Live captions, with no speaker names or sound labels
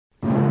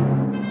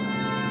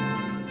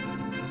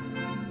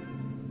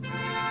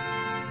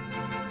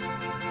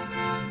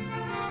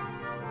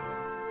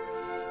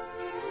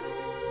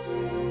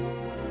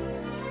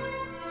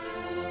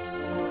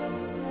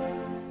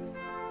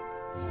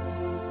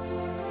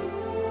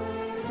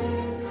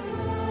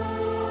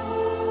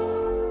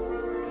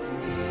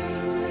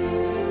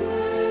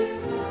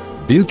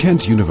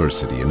Bilkent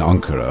University in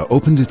Ankara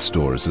opened its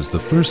doors as the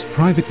first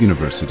private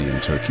university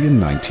in Turkey in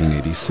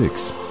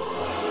 1986.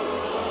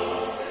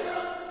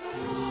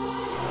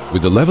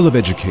 With the level of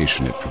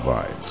education it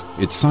provides,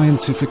 its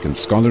scientific and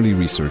scholarly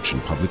research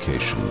and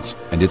publications,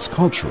 and its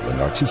cultural and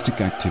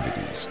artistic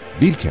activities,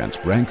 Bilkent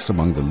ranks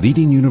among the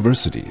leading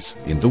universities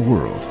in the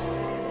world.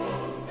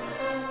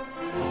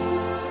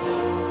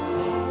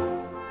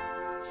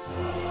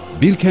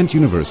 Bilkent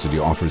University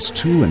offers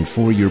 2- and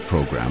 4-year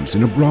programs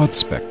in a broad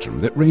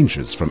spectrum that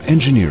ranges from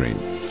engineering,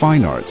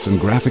 fine arts and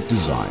graphic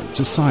design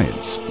to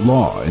science,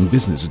 law and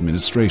business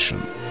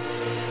administration.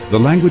 The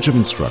language of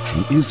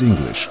instruction is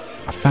English,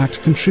 a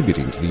fact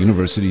contributing to the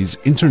university's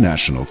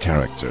international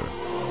character.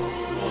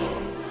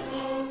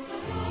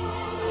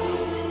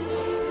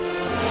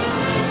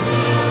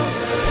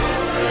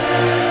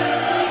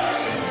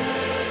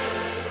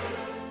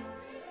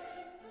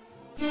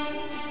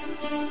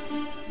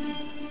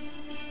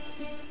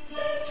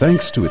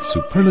 Thanks to its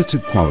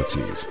superlative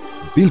qualities,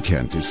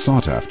 Bilkent is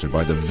sought after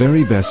by the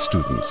very best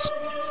students.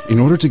 In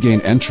order to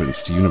gain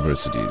entrance to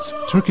universities,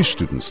 Turkish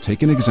students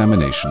take an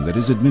examination that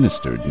is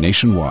administered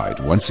nationwide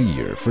once a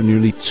year for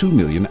nearly 2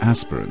 million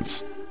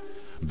aspirants.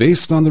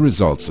 Based on the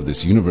results of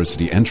this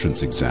university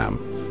entrance exam,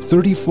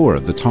 34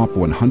 of the top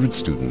 100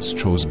 students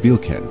chose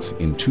Bilkent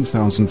in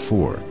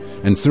 2004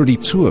 and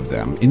 32 of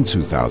them in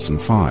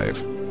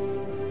 2005.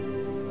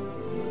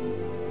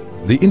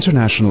 The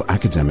international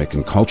academic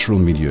and cultural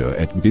milieu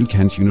at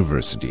Bilkent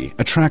University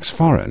attracts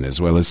foreign as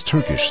well as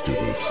Turkish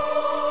students.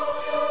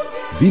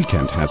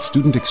 Bilkent has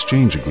student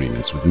exchange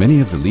agreements with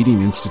many of the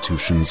leading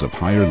institutions of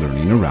higher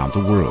learning around the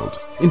world,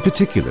 in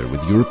particular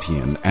with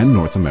European and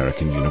North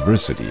American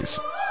universities.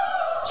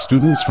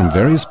 Students from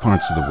various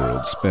parts of the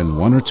world spend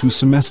 1 or 2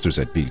 semesters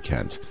at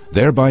Bilkent,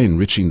 thereby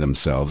enriching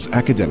themselves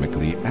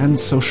academically and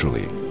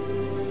socially.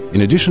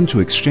 In addition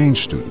to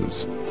exchange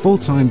students,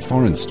 full-time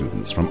foreign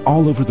students from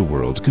all over the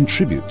world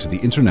contribute to the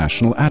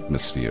international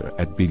atmosphere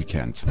at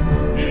Bilkent.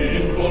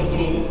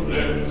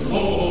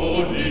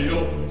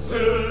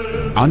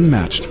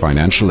 Unmatched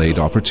financial aid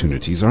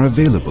opportunities are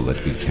available at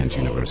Bilkent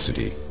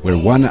University, where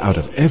 1 out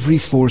of every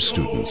 4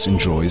 students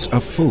enjoys a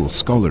full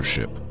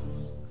scholarship.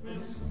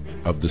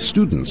 Of the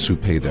students who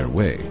pay their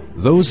way,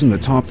 those in the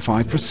top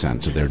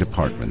 5% of their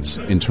departments,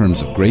 in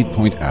terms of grade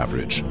point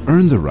average,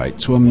 earn the right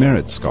to a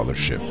merit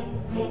scholarship.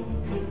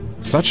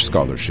 Such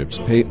scholarships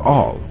pay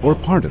all or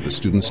part of the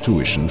student's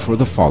tuition for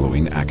the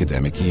following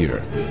academic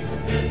year.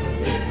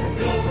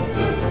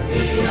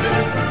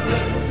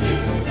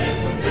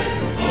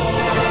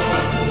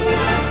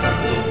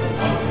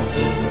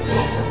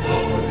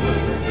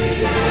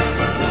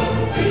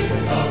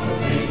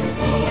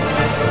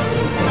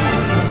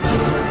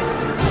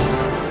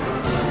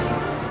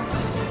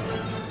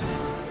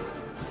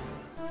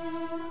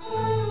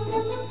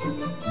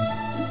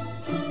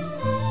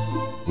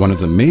 One of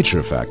the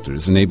major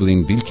factors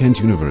enabling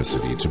Bilkent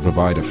University to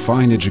provide a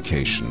fine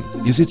education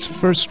is its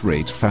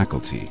first-rate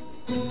faculty.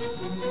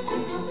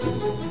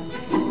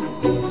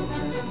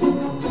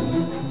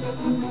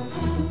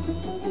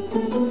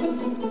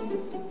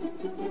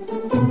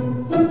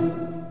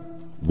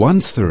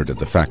 One-third of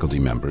the faculty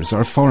members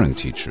are foreign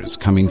teachers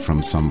coming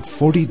from some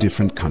 40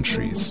 different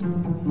countries.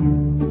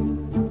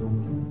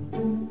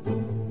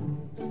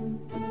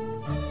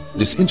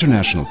 This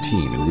international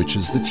team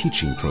enriches the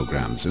teaching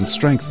programs and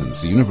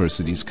strengthens the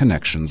university's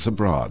connections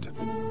abroad.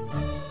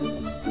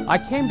 I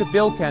came to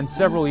Bilkent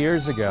several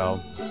years ago.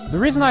 The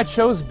reason I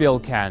chose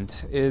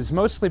Bilkent is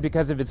mostly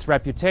because of its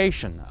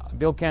reputation.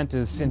 Bilkent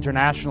is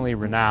internationally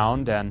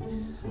renowned and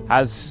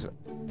has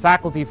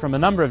faculty from a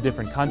number of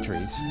different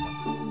countries,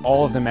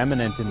 all of them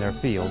eminent in their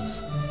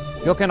fields.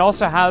 Bilkent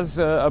also has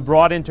a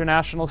broad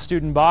international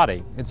student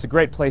body. It's a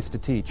great place to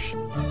teach.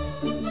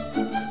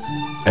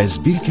 As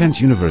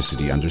Bilkent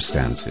University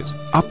understands it,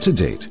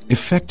 up-to-date,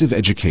 effective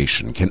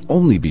education can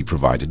only be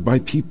provided by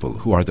people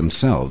who are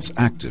themselves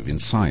active in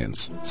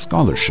science,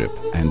 scholarship,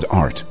 and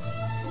art.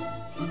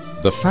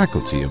 The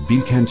faculty of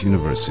Bilkent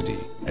University,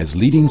 as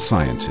leading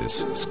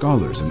scientists,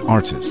 scholars, and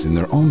artists in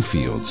their own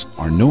fields,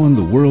 are known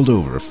the world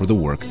over for the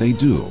work they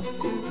do.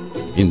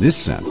 In this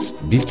sense,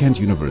 Bilkent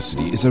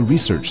University is a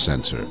research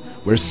center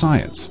where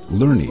science,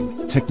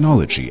 learning,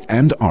 technology,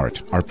 and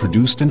art are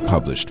produced and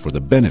published for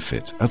the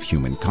benefit of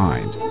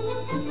humankind.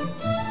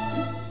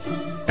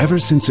 Ever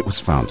since it was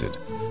founded,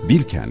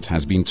 Bilkent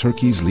has been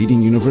Turkey's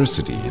leading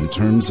university in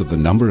terms of the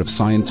number of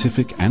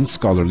scientific and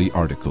scholarly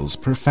articles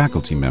per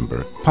faculty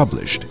member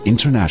published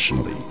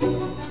internationally.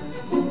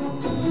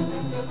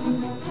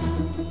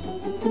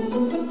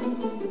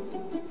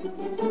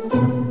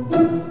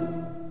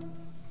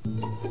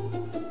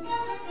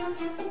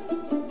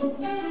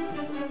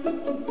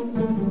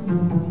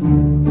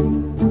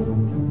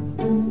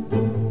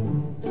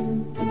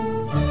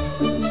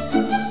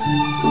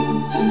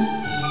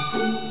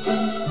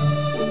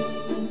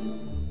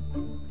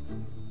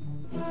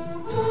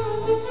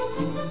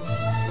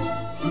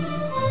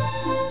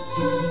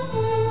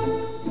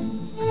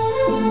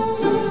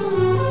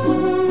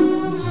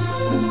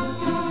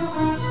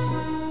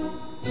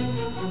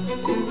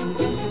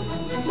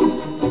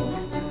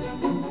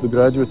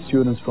 graduate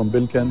students from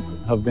Bilkent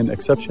have been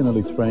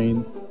exceptionally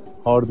trained,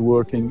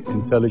 hardworking,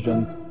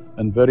 intelligent,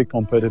 and very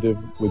competitive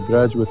with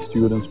graduate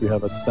students we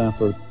have at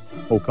Stanford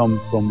who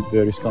come from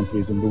various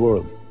countries in the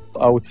world.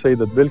 I would say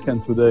that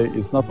Bilkent today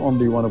is not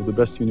only one of the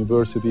best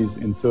universities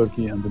in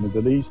Turkey and the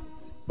Middle East,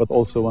 but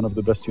also one of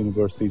the best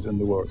universities in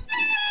the world.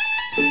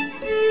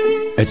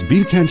 At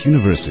Bilkent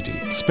University,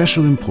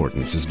 special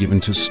importance is given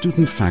to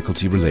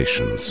student-faculty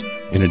relations.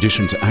 In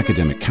addition to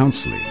academic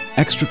counseling,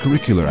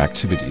 extracurricular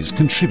activities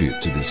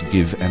contribute to this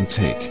give and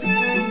take.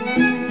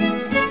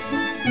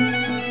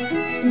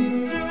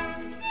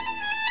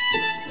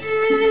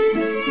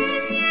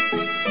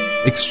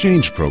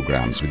 Exchange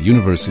programs with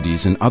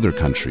universities in other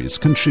countries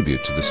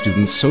contribute to the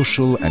students'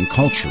 social and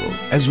cultural,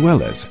 as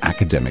well as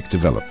academic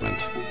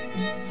development.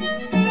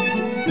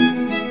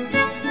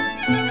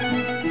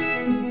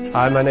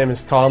 Hi, my name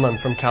is Tom. I'm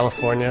from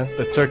California.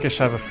 The Turkish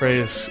have a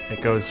phrase,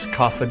 it goes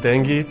kafa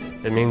dengi.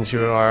 It means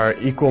you are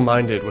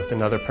equal-minded with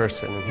another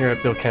person. And here at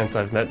Bilkent,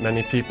 I've met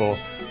many people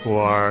who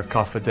are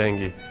kafa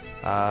dengi.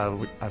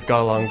 I've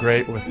got along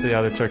great with the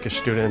other Turkish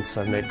students.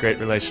 I've made great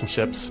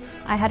relationships.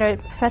 I had a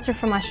professor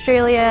from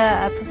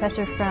Australia, a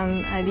professor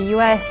from the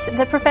US.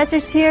 The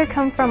professors here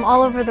come from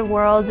all over the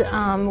world,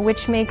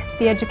 which makes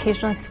the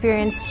educational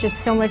experience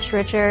just so much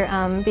richer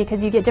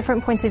because you get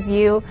different points of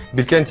view.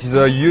 Bilkent is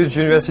a huge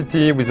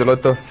university with a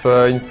lot of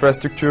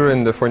infrastructure,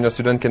 and the foreigner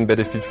student can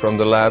benefit from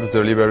the labs,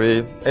 the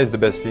library. It's the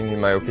best thing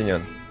in my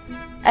opinion.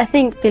 I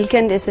think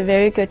Bilkent is a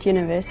very good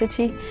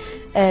university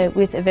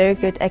with a very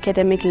good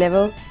academic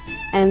level,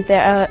 and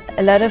there are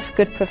a lot of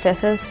good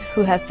professors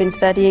who have been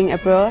studying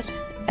abroad,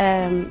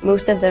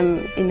 most of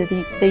them in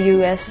the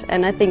US,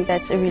 and I think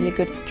that's a really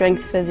good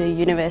strength for the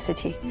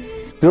university.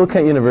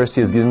 Bilkent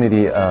University has given me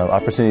the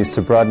opportunities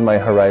to broaden my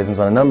horizons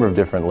on a number of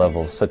different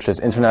levels, such as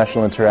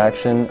international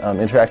interaction,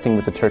 interacting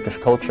with the Turkish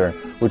culture,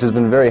 which has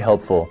been very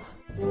helpful.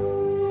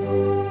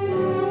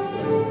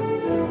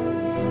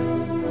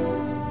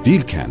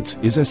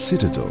 Bilkent is a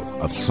citadel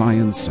of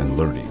science and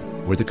learning,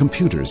 where the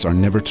computers are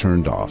never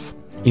turned off.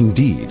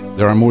 Indeed,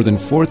 there are more than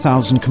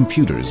 4,000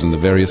 computers in the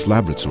various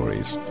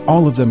laboratories,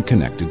 all of them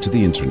connected to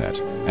the internet,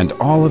 and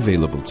all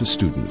available to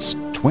students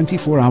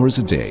 24 hours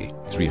a day,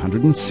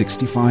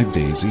 365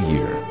 days a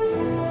year.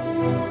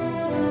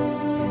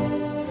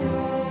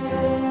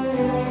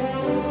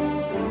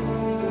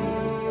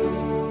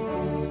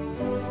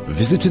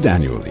 Visited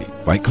annually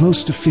by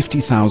close to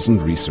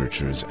 50,000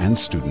 researchers and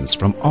students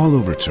from all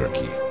over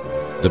Turkey,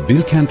 the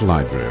Bilkent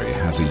Library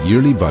has a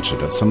yearly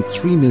budget of some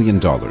 $3 million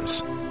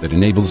that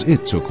enables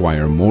it to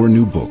acquire more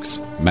new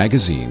books,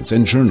 magazines,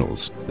 and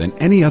journals than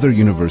any other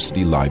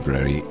university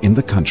library in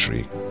the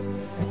country.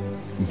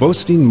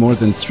 Boasting more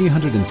than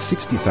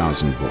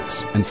 360,000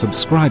 books and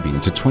subscribing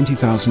to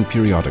 20,000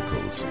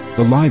 periodicals,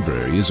 the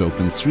library is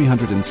open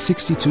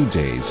 362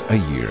 days a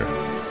year.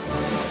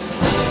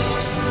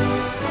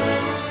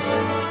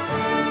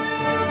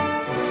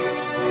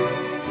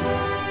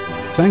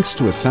 Thanks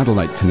to a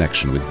satellite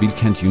connection with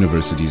Bilkent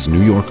University's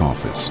New York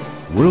office,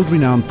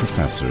 world-renowned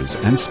professors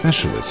and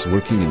specialists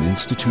working in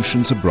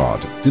institutions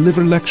abroad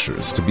deliver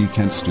lectures to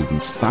Bilkent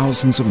students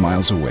thousands of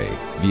miles away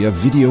via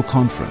video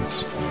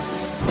conference.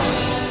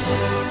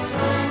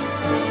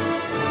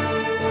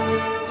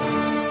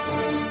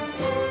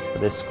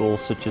 There's schools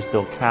such as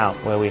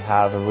Bilkent where we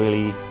have a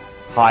really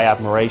high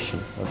admiration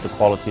of the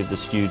quality of the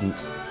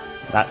students.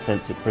 In that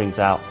sense, it brings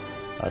out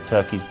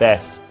Turkey's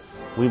best.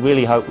 We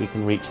really hope we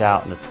can reach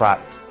out and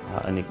attract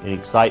and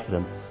excite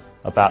them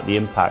about the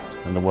impact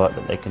and the work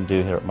that they can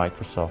do here at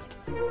Microsoft.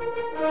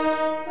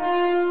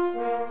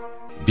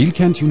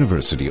 Bilkent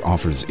University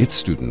offers its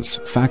students,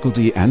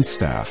 faculty and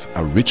staff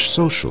a rich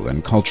social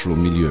and cultural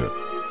milieu.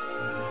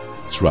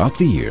 Throughout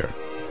the year,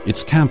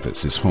 its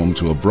campus is home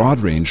to a broad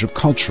range of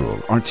cultural,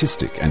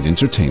 artistic and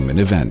entertainment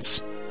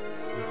events.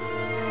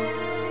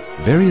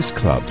 Various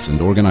clubs and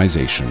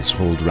organizations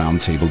hold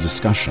roundtable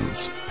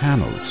discussions,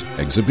 panels,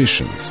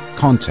 exhibitions,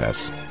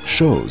 contests,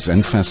 shows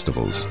and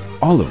festivals,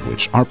 all of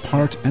which are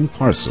part and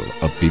parcel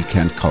of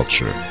Bilkent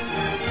culture.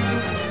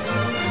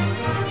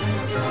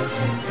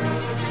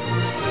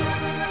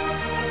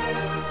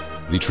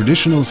 The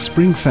traditional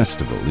Spring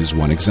Festival is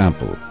one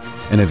example,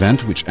 an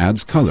event which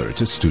adds color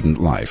to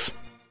student life.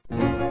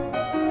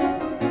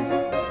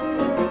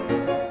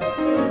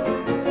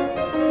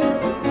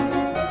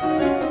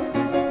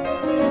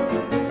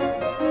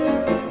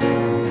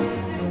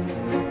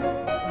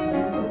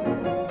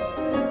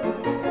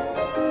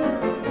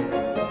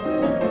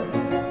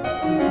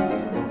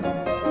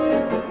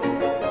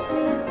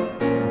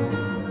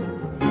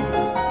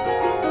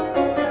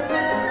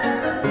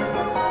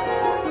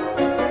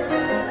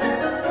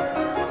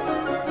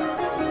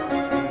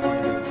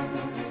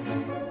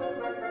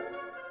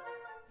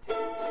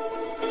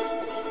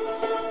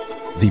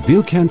 The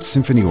Bilkent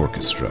Symphony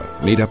Orchestra,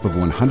 made up of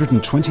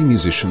 120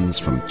 musicians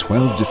from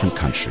 12 different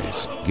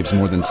countries, gives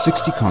more than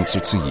 60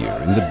 concerts a year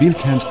in the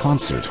Bilkent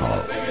Concert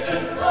Hall.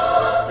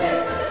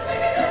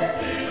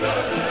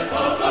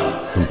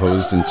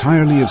 Composed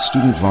entirely of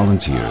student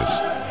volunteers,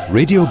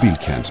 Radio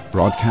Bilkent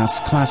broadcasts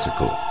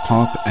classical,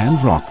 pop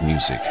and rock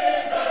music.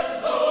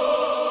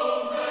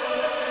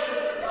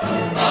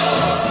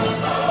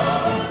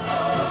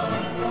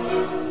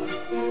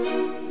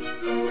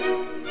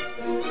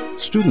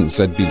 Students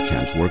at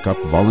Bilkent work up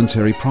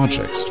voluntary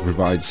projects to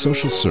provide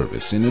social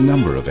service in a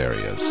number of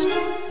areas.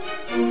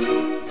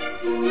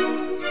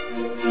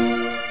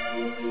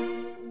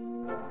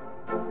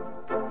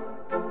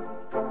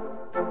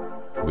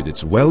 With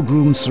its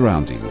well-groomed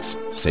surroundings,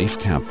 safe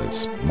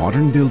campus,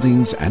 modern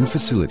buildings and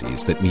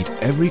facilities that meet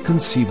every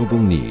conceivable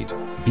need,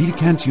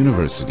 Bilkent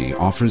University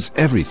offers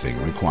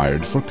everything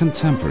required for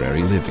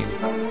contemporary living.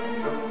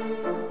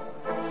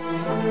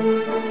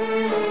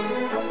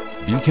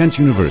 Bilkent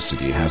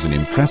University has an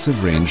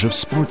impressive range of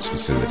sports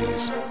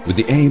facilities with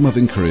the aim of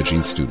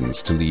encouraging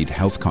students to lead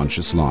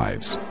health-conscious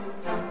lives.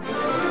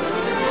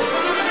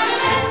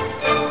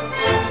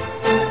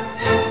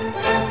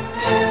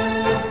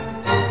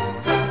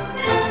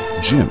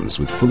 Gyms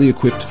with fully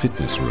equipped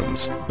fitness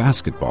rooms,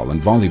 basketball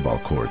and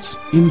volleyball courts,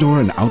 indoor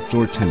and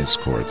outdoor tennis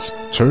courts,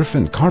 turf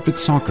and carpet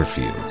soccer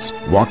fields,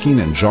 walking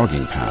and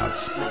jogging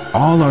paths,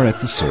 all are at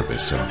the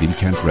service of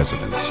Bilkent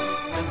residents.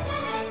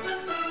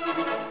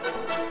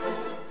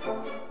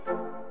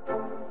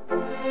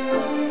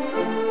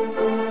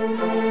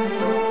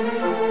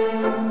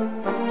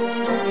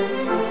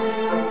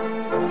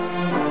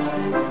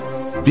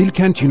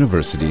 Bilkent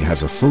University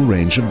has a full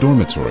range of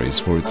dormitories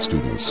for its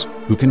students,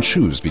 who can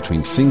choose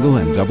between single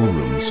and double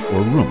rooms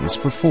or rooms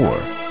for 4.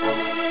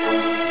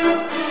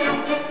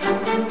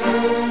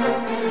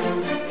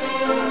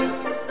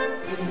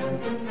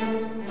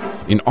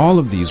 In all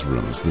of these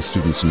rooms, the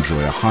students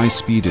enjoy a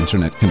high-speed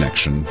internet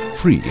connection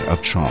free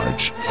of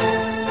charge.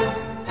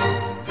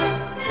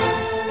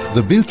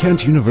 The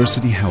Bilkent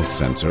University Health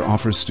Center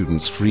offers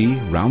students free,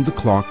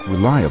 round-the-clock,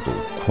 reliable,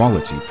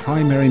 quality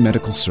primary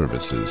medical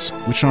services,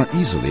 which are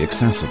easily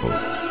accessible.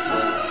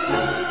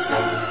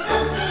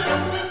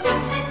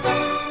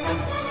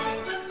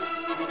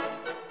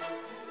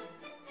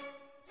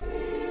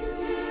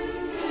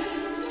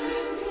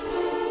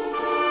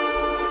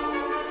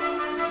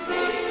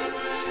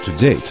 To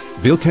date,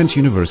 Bilkent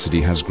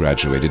University has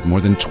graduated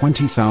more than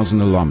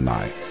 20,000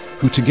 alumni,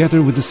 who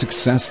together with the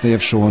success they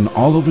have shown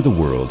all over the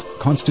world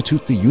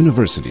constitute the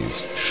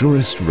university's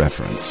surest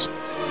reference.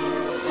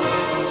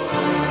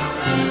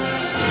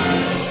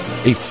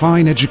 A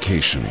fine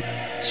education,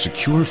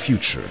 secure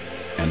future,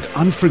 and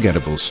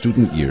unforgettable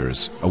student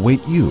years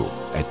await you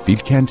at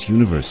Bilkent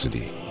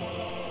University.